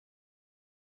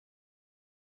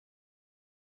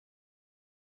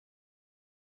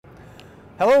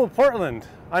Hello Portland,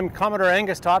 I'm Commodore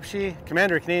Angus Topshee,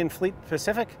 Commander of Canadian Fleet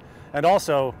Pacific, and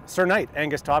also Sir Knight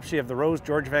Angus Topshee of the Rose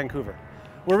George Vancouver.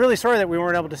 We're really sorry that we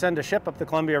weren't able to send a ship up the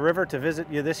Columbia River to visit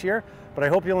you this year, but I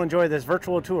hope you'll enjoy this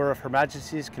virtual tour of Her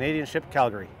Majesty's Canadian ship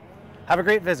Calgary. Have a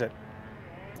great visit.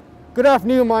 Good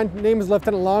afternoon, my name is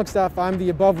Lieutenant Longstaff. I'm the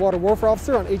above water warfare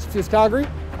officer on HMCS Calgary,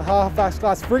 a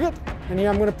Halifax-class frigate, and here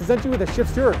I'm going to present you with a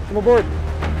ship's tour. Come aboard.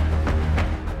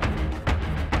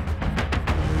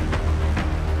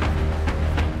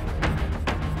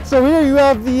 So here you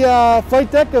have the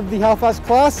flight deck of the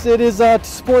Halifax-class. It is to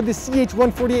support the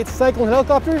CH-148 Cyclone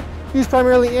helicopter, used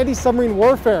primarily anti-submarine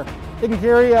warfare. It can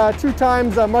carry 2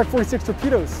 times Mark 46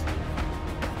 torpedoes.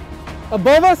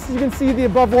 Above us, you can see the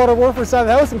above water warfare side of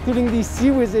the house, including the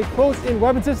Seawiz close-in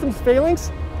weapon systems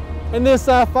phalanx. And this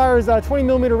fires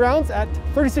 20mm rounds at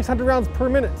 3,600 rounds per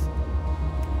minute.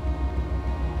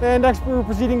 And next we're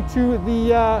proceeding to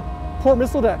the port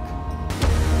missile deck.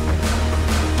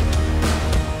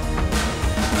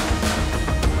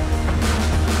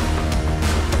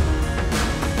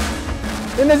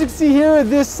 And as you can see here,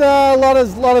 this a lot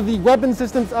of the weapon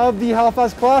systems of the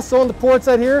Halifax-class. So on the port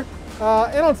side here,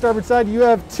 and on starboard side, you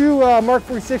have 2 Mark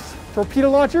 46 torpedo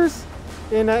launchers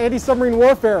in anti-submarine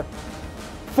warfare.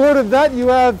 Forward of that, you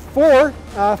have 4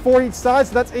 each side,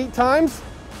 so that's 8 times.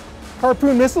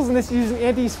 Harpoon missiles, and this is used in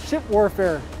anti-ship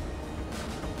warfare.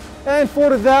 And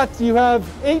forward of that, you have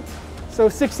 8, so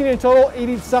 16 in total, 8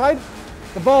 each side.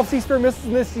 The Evolved Sea Spear missiles,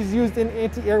 and this is used in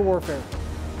anti-air warfare.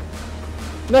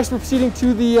 Next, we're proceeding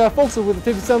to the forecastle with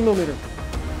the 57mm.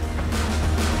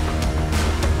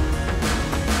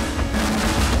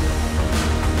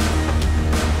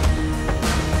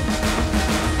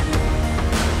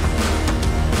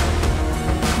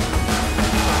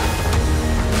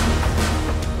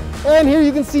 And here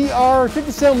you can see our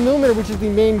 57mm, which is the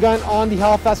main gun on the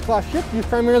Halifax-class ship, used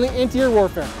primarily anti-air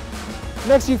warfare.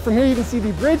 Next, from here you can see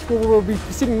the bridge, where we'll be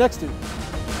proceeding next to.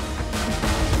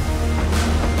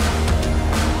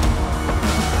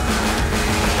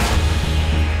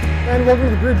 And welcome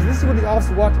to the bridge. This is where the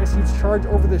officer watch executes charge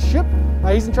over the ship.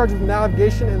 He's in charge of the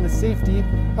navigation and the safety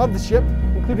of the ship,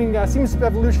 including seamless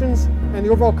evolutions and the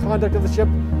overall conduct of the ship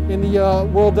in the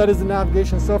world that is the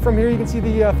navigation. So from here you can see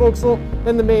the forecastle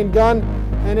and the main gun,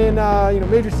 and in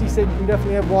major sea state you can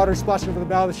definitely have water splashing over the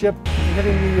bow of the ship and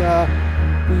hitting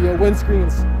the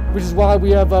windscreens, which is why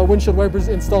we have windshield wipers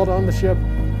installed on the ship.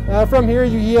 From here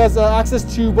he has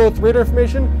access to both radar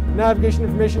information, navigation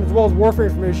information, as well as warfare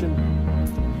information.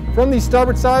 From the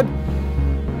starboard side,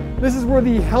 this is where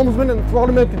the helmsman and the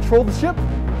throttleman control the ship.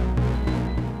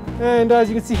 And as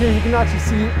you can see here, you can actually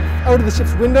see out of the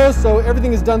ship's windows, so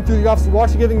everything is done through the officer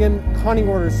watch, giving in conning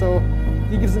orders. So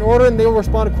he gives an order and they will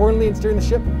respond accordingly in steering the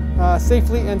ship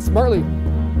safely and smartly.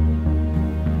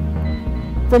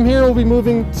 From here, we'll be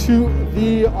moving to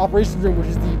the operations room, which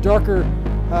is the darker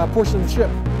portion of the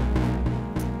ship.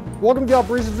 Welcome to the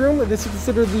operations room. This is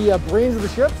considered the brains of the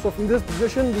ship. So from this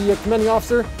position, the commanding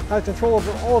officer has control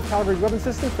over all of Calgary's weapon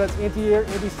systems. That's anti-air,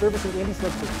 anti-surface, and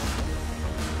anti-subsurface.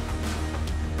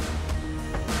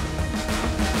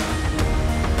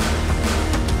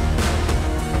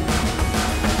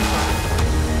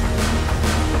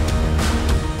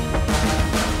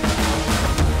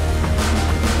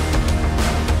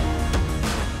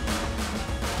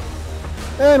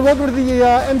 And welcome to the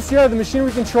MCR, the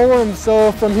machinery control room.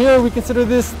 So from here we consider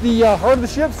this the heart of the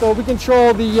ship. So we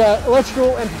control the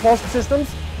electrical and propulsion systems,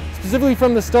 specifically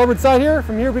from the starboard side here.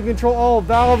 From here we control all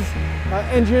valves,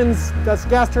 engines, that's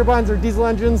gas turbines or diesel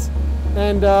engines,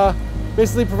 and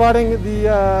basically providing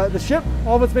the ship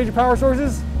all of its major power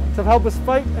sources to help us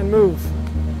fight and move.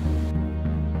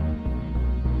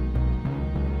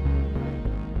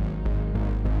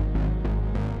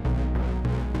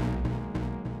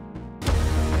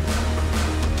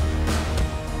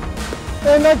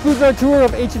 And that concludes our tour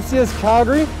of HMCS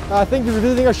Calgary. Thank you for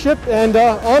visiting our ship, and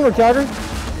onward, Calgary.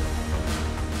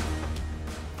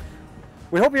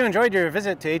 We hope you enjoyed your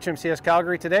visit to HMCS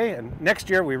Calgary today, and next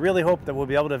year we really hope that we'll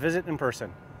be able to visit in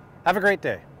person. Have a great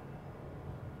day.